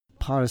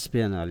Paris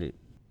Bienali.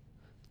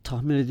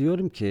 Tahmin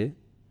ediyorum ki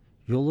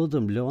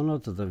yolladığım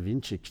Leonardo da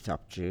Vinci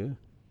kitapçığı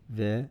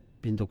ve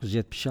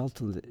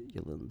 1976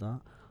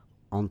 yılında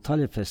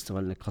Antalya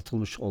Festivali'ne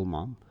katılmış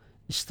olmam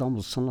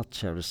İstanbul sanat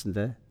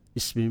çevresinde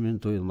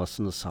ismimin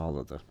duyulmasını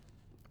sağladı.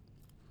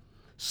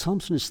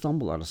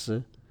 Samsun-İstanbul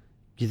arası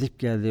gidip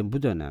geldiğim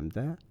bu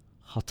dönemde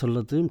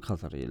hatırladığım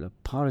kadarıyla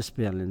Paris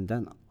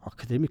Bienali'nden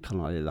akademik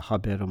kanalıyla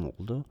haberim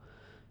oldu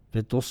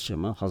ve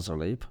dosyamı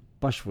hazırlayıp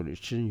başvuru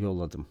için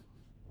yolladım.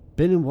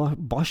 Benim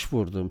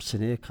başvurduğum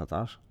seneye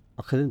kadar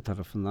akademi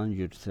tarafından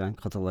yürütülen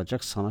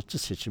katılacak sanatçı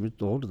seçimi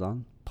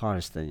doğrudan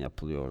Paris'ten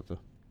yapılıyordu.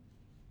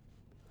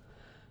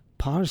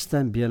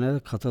 Paris'ten Biennale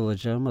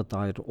katılacağıma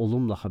dair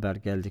olumlu haber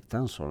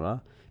geldikten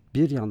sonra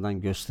bir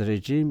yandan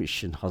göstereceğim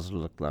işin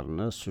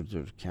hazırlıklarını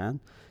sürdürürken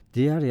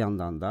diğer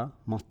yandan da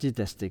maddi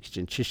destek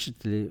için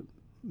çeşitli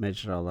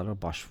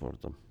mecralara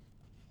başvurdum.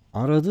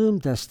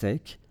 Aradığım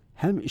destek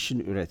hem işin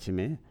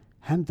üretimi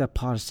hem de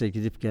Paris'e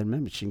gidip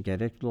gelmem için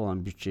gerekli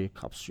olan bütçeyi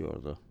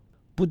kapsıyordu.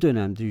 Bu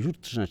dönemde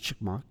yurt dışına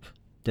çıkmak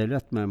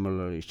devlet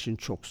memurları için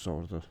çok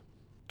zordu.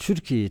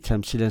 Türkiye'yi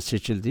temsilen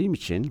seçildiğim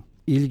için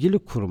ilgili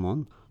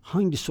kurumun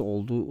hangisi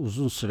olduğu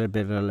uzun süre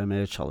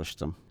belirlemeye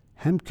çalıştım.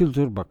 Hem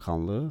Kültür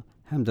Bakanlığı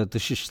hem de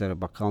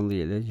Dışişleri Bakanlığı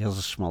ile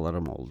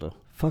yazışmalarım oldu.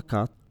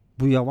 Fakat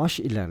bu yavaş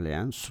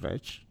ilerleyen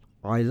süreç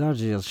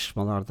aylarca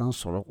yazışmalardan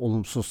sonra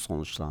olumsuz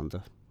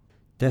sonuçlandı.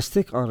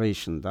 Destek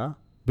arayışında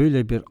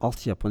böyle bir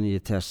altyapının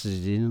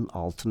yetersizliğinin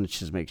altını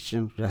çizmek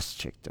için rest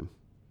çektim.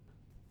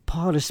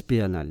 Paris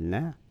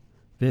Bienali'ne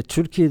ve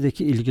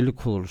Türkiye'deki ilgili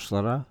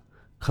kuruluşlara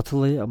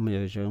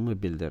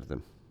katılamayacağımı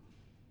bildirdim.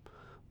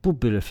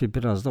 Bu blöfü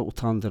biraz da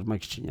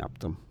utandırmak için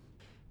yaptım.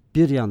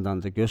 Bir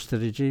yandan da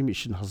göstereceğim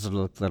işin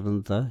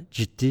hazırlıklarını da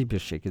ciddi bir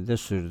şekilde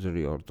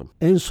sürdürüyordum.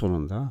 En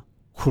sonunda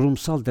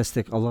kurumsal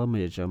destek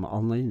alamayacağımı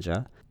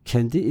anlayınca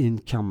kendi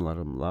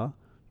imkanlarımla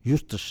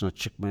yurt dışına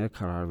çıkmaya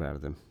karar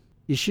verdim.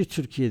 İşi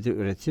Türkiye'de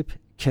üretip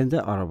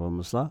kendi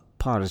arabamızla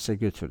Paris'e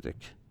götürdük.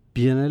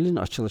 Bienal'in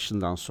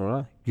açılışından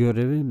sonra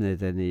görevim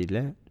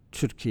nedeniyle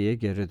Türkiye'ye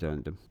geri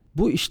döndüm.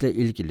 Bu işle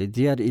ilgili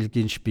diğer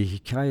ilginç bir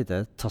hikaye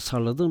de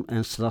tasarladığım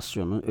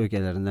enstalasyonun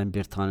ögelerinden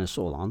bir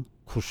tanesi olan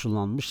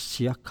kurşunlanmış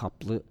siyah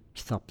kaplı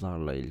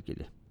kitaplarla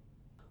ilgili.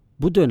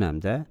 Bu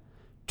dönemde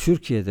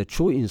Türkiye'de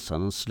çoğu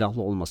insanın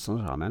silahlı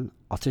olmasına rağmen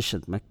ateş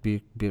etmek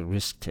büyük bir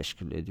risk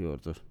teşkil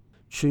ediyordu.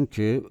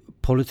 Çünkü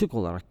politik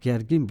olarak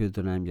gergin bir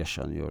dönem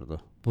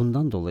yaşanıyordu.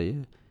 Bundan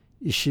dolayı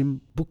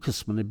işim bu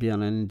kısmını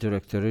Biennale'nin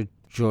direktörü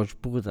George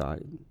Buda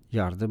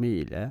yardımı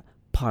ile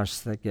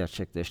Paris'te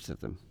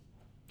gerçekleştirdim.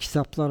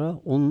 Kitaplara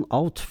onun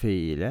av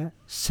tüfeği ile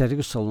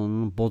sergi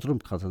salonunun bodrum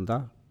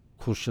katında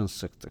kurşun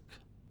sıktık.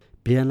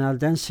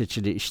 Biennale'den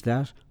seçili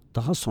işler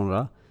daha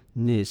sonra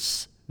Nice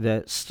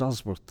ve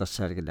Strasbourg'da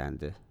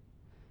sergilendi.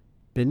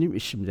 Benim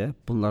işim de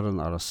bunların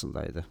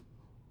arasındaydı.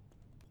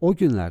 O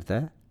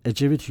günlerde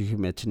Ecevit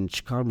hükümetinin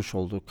çıkarmış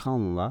olduğu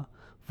kanunla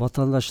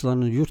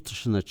vatandaşlarının yurt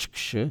dışına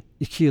çıkışı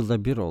 2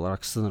 yılda bir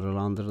olarak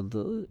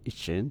sınırlandırıldığı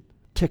için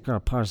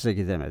tekrar Paris'e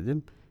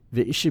gidemedim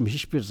ve işim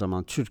hiçbir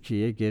zaman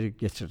Türkiye'ye geri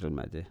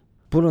getirilmedi.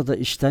 Burada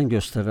işten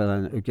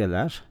gösterilen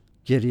ögeler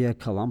geriye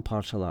kalan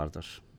parçalardır.